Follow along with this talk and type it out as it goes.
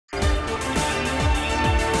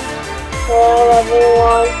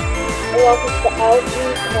everyone, and welcome to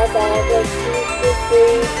Algicosathlon S3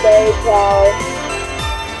 Day Power.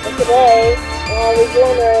 And today, the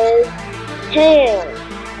winner is Ham.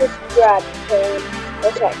 Just grab him.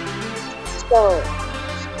 Okay, so,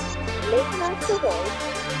 make that the one.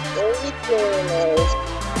 Where the winner is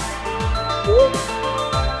this.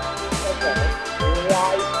 Okay,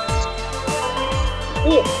 right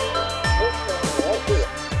here. This one right here.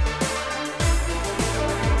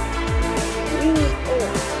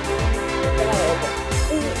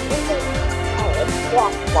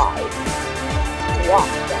 Clockwise.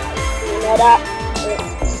 You know that?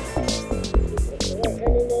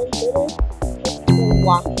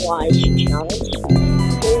 Clockwise challenge.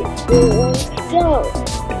 3, 2, 1, go!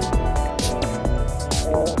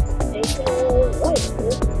 Take it right.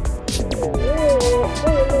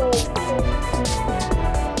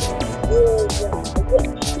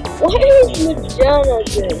 Why is Madonna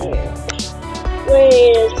doing here?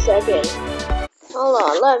 Wait a second. Hold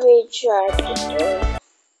on, let me check.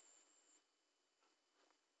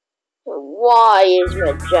 Why is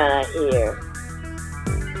Magenta here?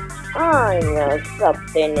 I know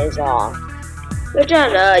something is off.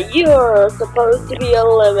 Magenta, you're supposed to be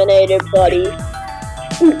eliminated, buddy.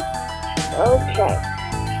 Okay.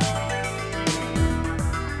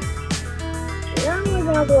 Now we're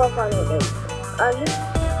gonna do a final game.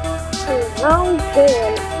 How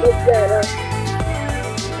can Magenta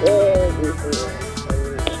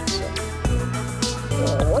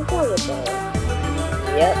what's on the ball?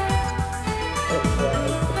 Yep.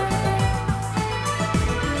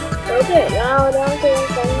 Okay, now down to the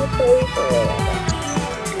final place.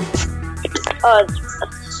 A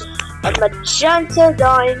magenta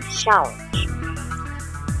drawing challenge.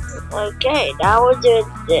 Okay, now we're doing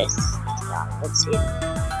this. Let's see.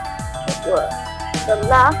 The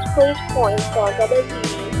last place points are gonna be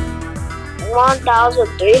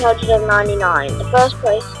 1,399. The first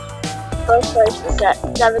place will get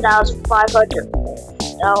 7,500.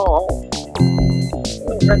 Oh,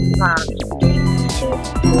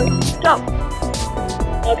 go.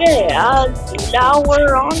 Okay, now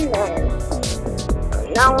we're on there.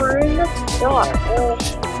 Now we're in the start.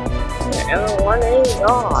 Everyone is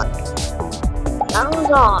on. Now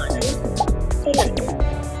it's on.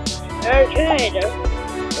 Okay,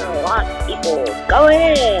 there's a lot of people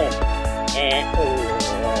going. And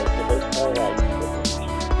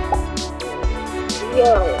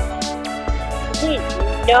yo,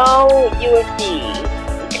 no USD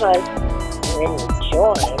because I'm in the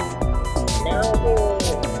join. Now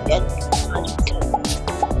get much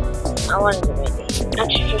because I wanted to make it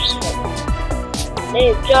extra simple. They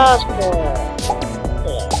just for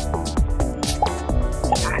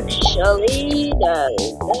actually there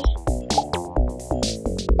you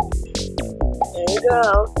go.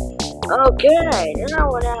 Okay,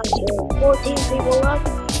 now we're down to 14 people left.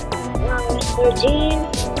 Now there's 13.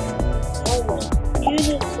 Oh my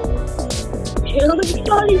goodness.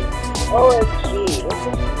 Everybody. OMG,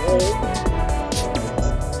 this is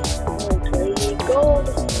crazy gold.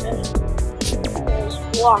 There's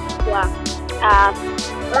block black ass.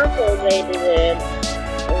 Purple made it in.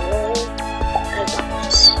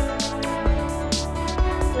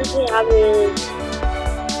 Next we have is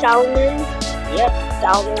Salmon. Yep,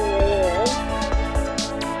 Salmon made it in.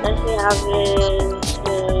 Next we have is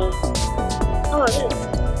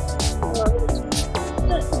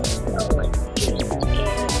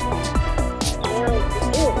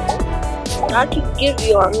I can give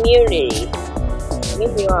you immunity.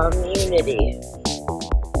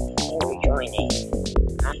 For joining.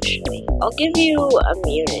 Actually, I'll give you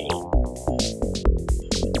immunity.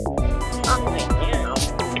 Not right now.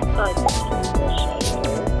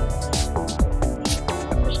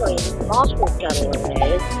 Actually, Mosswood got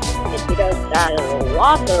eliminated. If he does that, it'll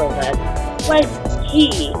walk a little bit. But he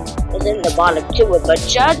is in the bottom 2 with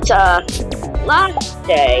Magenta last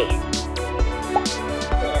day.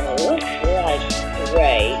 And it looks like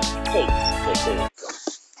Ray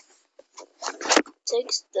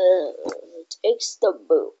takes the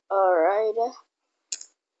boot. Alright.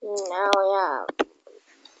 Now we have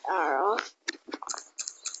our off.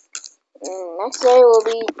 Next day will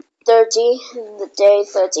be 30, the day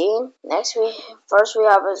 13. First we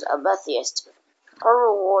have is Amethyst. Her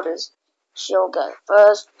reward is she'll get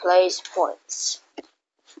first place points.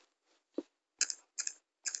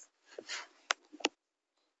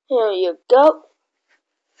 Here you go.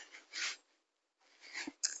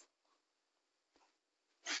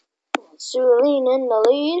 Cerulean in the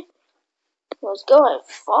lead was going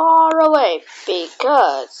far away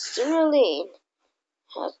because Cerulean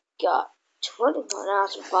has got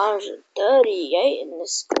 21,538 in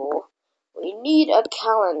this score, We need a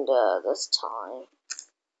calendar this time.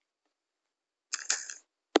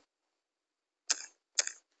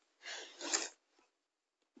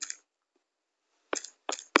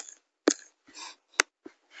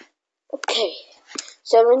 Okay,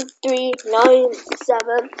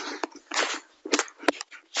 7397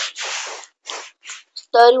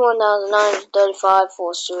 31,935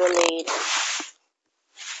 forced to a lead.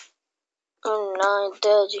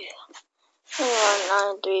 930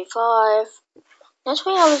 935. Next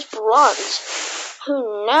we have is bronze,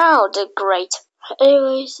 who now did great.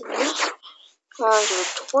 Anyways, next round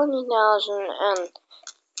with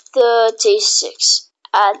 20,036.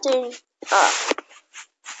 Adding up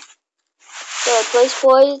third place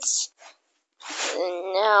points,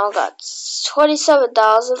 and now got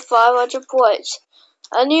 27,500 points.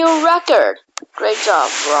 A new record. Great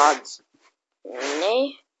job, bronze.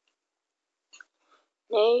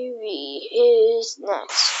 Navy is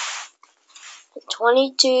next.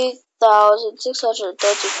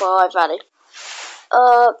 22,635 added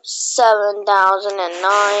up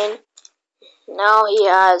 7,009. Now he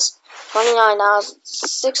has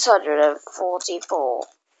 29,644.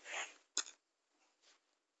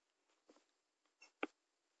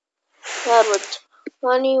 That with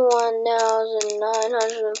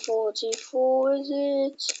 21,944, is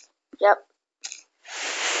it? Yep.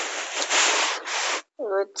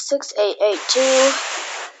 With 6882,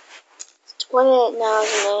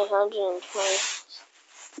 28,820.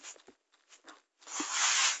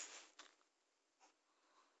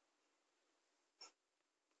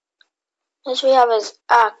 Next we have is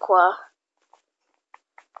Aqua.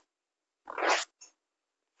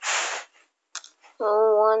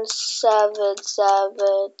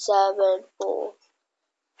 17774.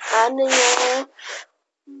 Adding up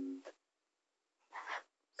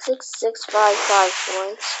 6655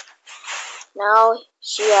 points. Now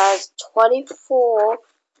she has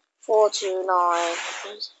 24,429.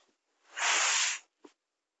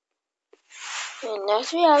 And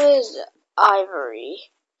next we have is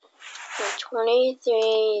Ivory.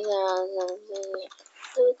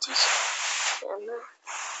 23,037.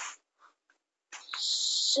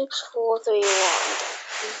 6431.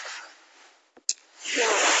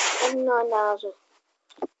 Now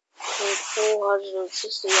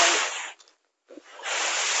 29,468.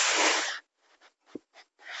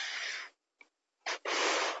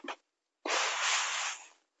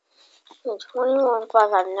 And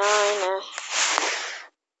 21,509.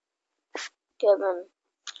 Give him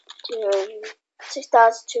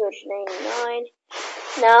 6,289.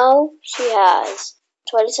 Now she has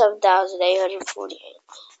 27,848.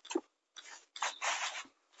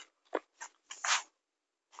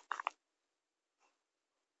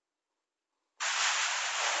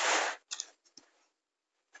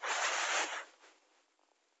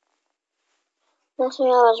 Next we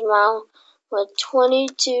have is Mal with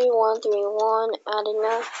 22,131, adding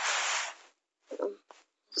up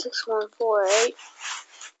 6148.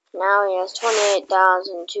 Now he has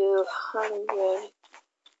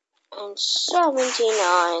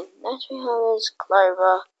 28,279. Next we have is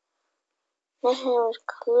Clover. Next we have is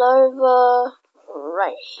Clover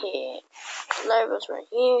right here. Clover's right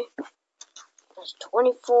here. That's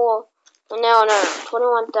 24. And now no,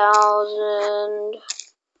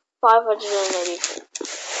 21,584.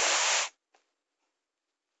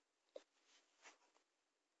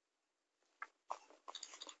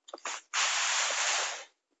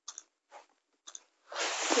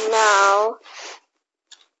 Now,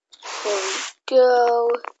 here we go.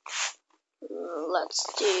 Let's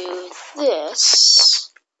do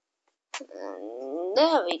this. And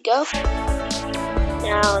there we go.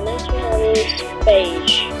 Now, next we have is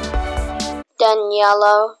beige. Then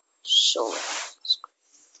yellow. So,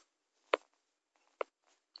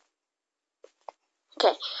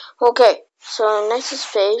 okay. So, next is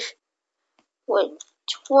beige with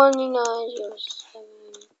 2907.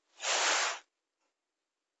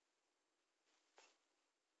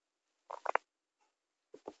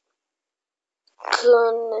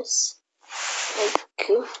 Goodness.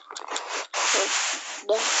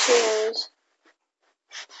 That's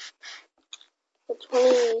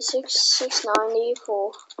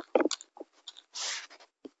 26,694.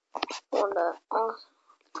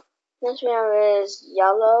 Next we have is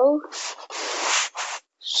yellow.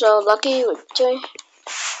 So lucky with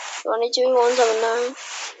 22,179.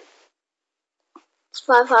 It's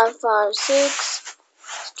 5556.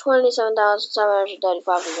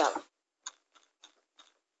 27,735 is yellow.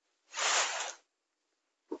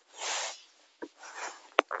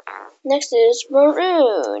 Next is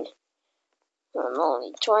maroon. I'm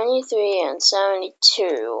only 23 and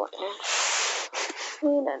 72.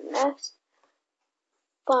 And the next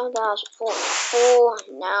 5,044.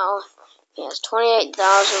 Now he has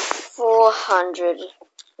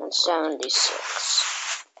 28,476.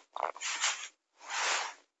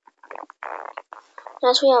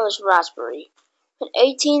 Next we have his raspberry at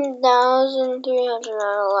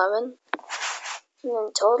 18,311. And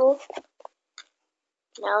then total.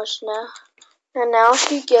 Now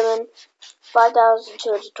she's given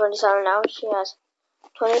 5,227. Now she has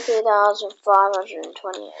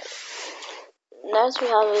 23,528. Next we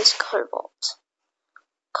have is Cobalt.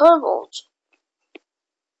 Cobalt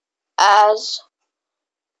has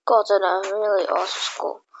gotten a really awesome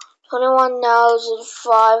score.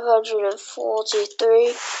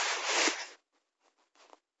 21,543.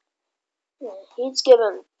 He's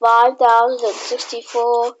given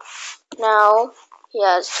 5,064. Now he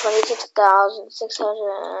has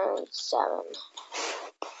 26,607.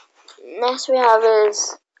 Next we have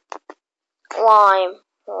is Lime.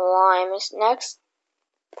 Lime is next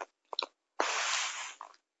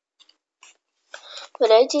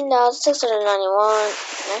with 18,691.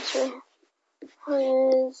 Next we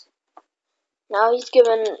is now he's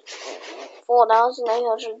given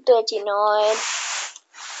 4,839.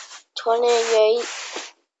 28,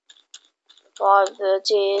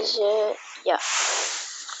 530. Yeah.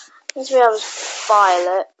 Next we have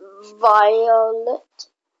Violet.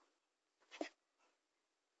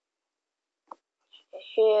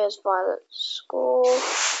 Here's Violet's score.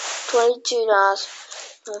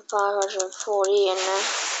 22,540, and then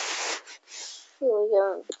here we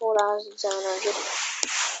go. 4,700.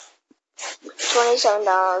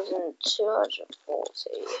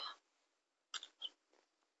 27,240.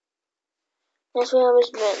 Next we have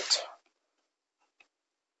is Mint.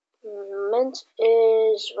 Mint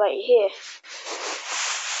is right here.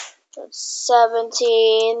 That's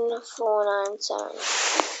 17,497.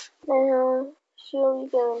 Now she'll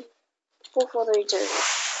be going 4,432.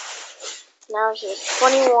 Now she has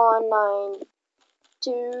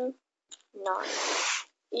 21,929.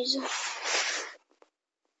 Easy.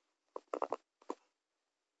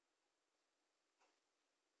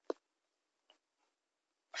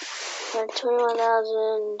 And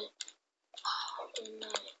 21,000.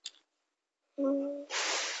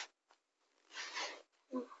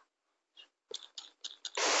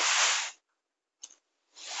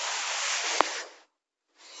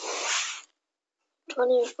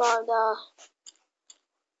 25,000.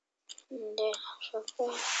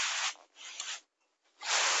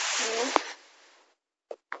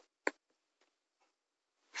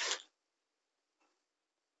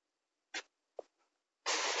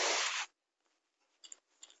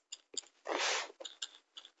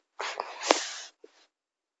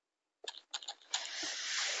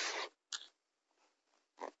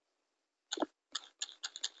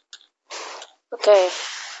 Okay.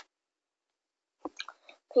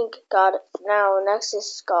 Pink got it. Now next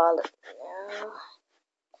is Scarlet. Now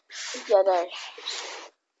yeah, there's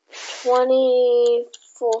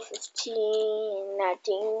 2415, I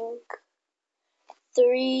think.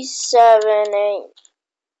 3789.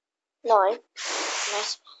 Nice.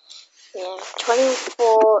 Yeah,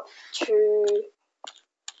 24 2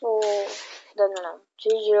 4. No.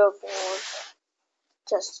 204.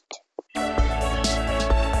 Just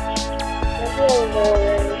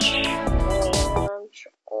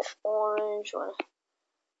orange one.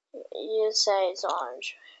 You say it's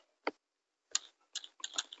orange.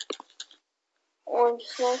 Orange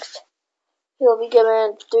next. He'll be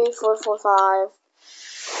given 3445.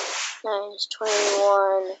 Nice.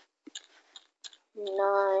 21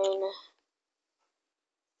 9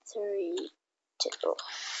 3 2.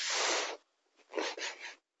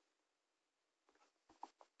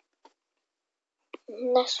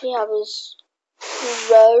 Next we have is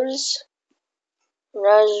Rose.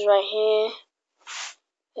 Rose is right here.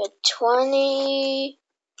 At 20,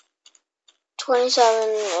 27,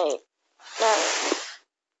 8, 9,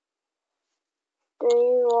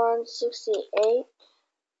 3168.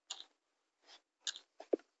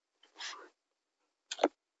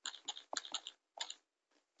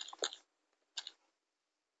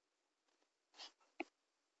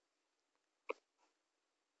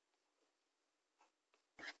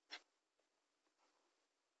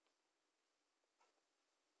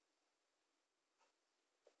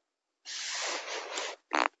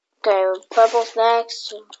 Okay, purple's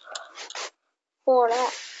next. For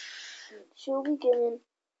that, she'll be given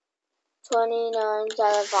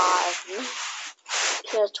 2975.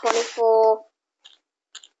 She has 24,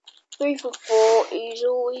 3 for 4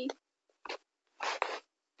 easily.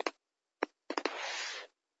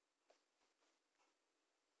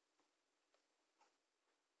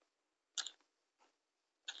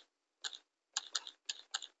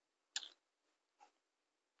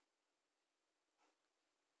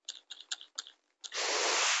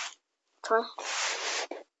 fine.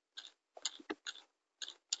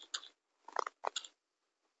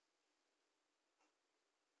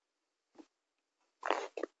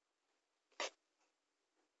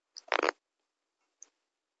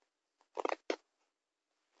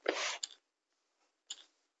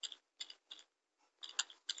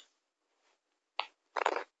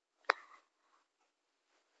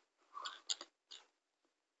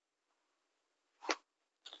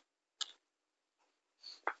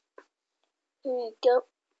 Here we go.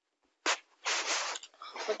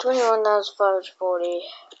 21,540.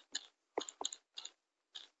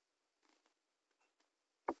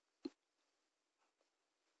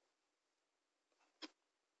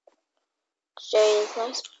 Jade is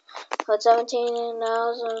next. For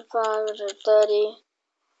 17,530.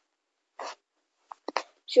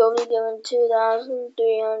 She'll be given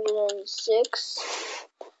 2,306.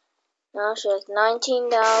 Now she has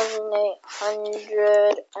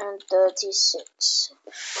 19,836.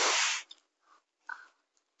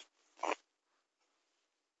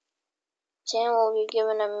 10 will be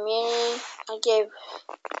given a mini. I gave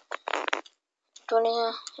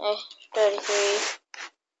 33.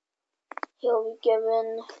 He'll be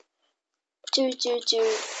given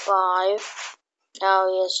 2225. Now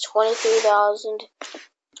he has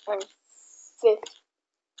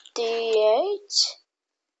 23,058.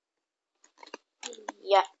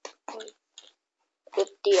 Yeah,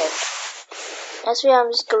 58. Next we have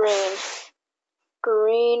is green.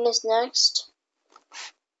 Green is next.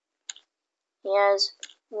 He has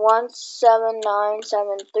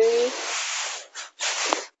 17973.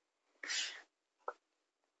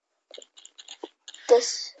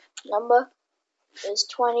 This number is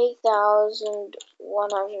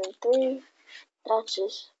 20,103. That's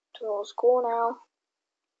his total score now.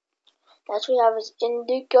 Next we have is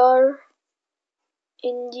Indigo.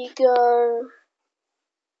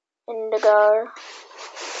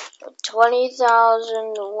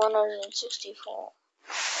 20,164.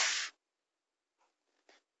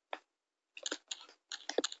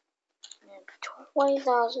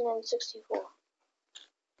 20,064.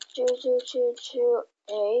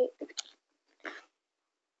 2228.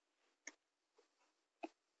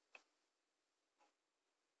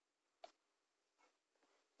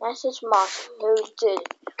 Next is Moss, who did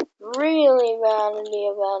really bad in the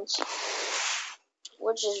event,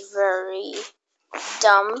 which is very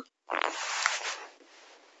dumb.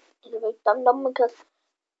 It's a big dumb because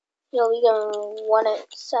he'll be given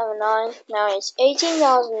 1879. Now it's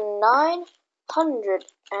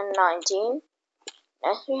 18,919.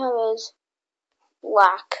 Next we have is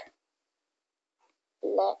black.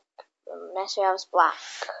 Next we have is black.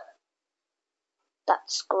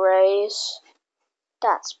 That's grays.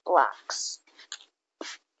 That's blacks.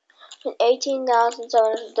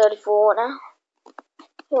 18,734 now.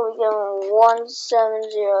 Here we go,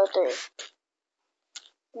 1703.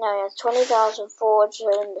 Now we have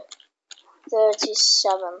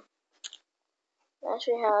 20,437. Next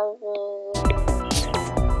we have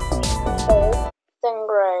gold, then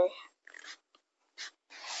gray.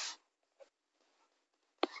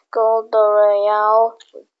 Gold Royale,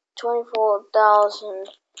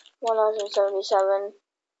 24,177.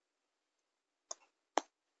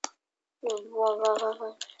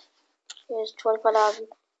 Here's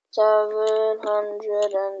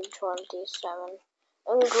 25,727.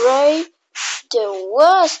 And gray, the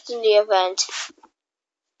worst in the event,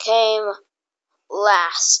 came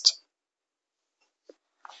last.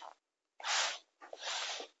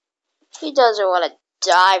 He doesn't want to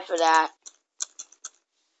die for that.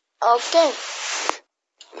 Okay.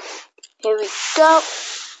 Here we go.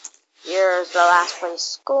 Here's the last place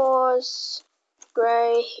scores.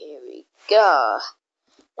 Gray, here we go.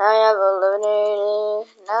 Now I have eliminated.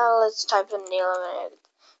 Now let's type in the eliminated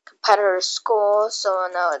competitor score so I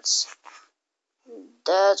know it's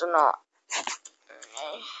dead or not.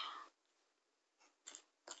 Okay.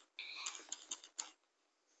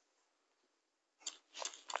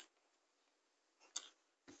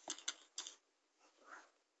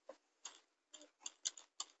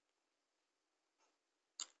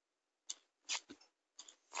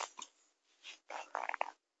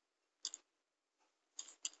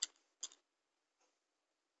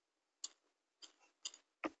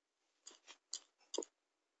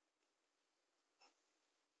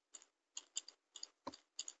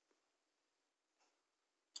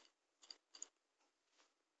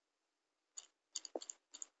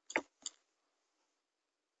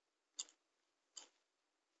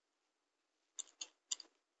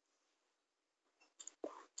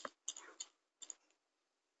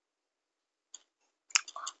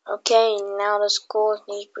 Okay, now the scores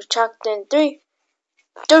need to be checked in 3,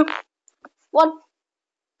 2, What?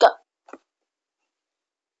 Go.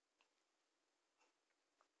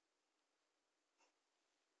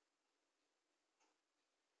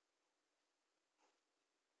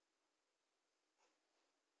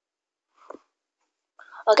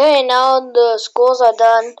 Okay, now the scores are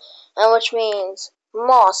done, and which means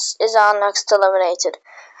Moss is our next eliminated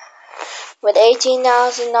with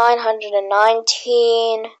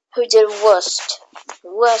 18,919, who did worst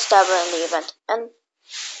ever in the event. And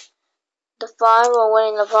the 5 are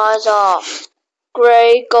winning the prize are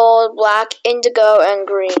Grey, Gold, Black, Indigo, and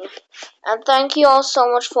Green. And thank you all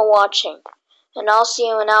so much for watching. And I'll see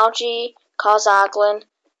you in Algicosathlon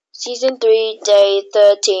Season 3, Day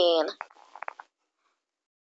 13.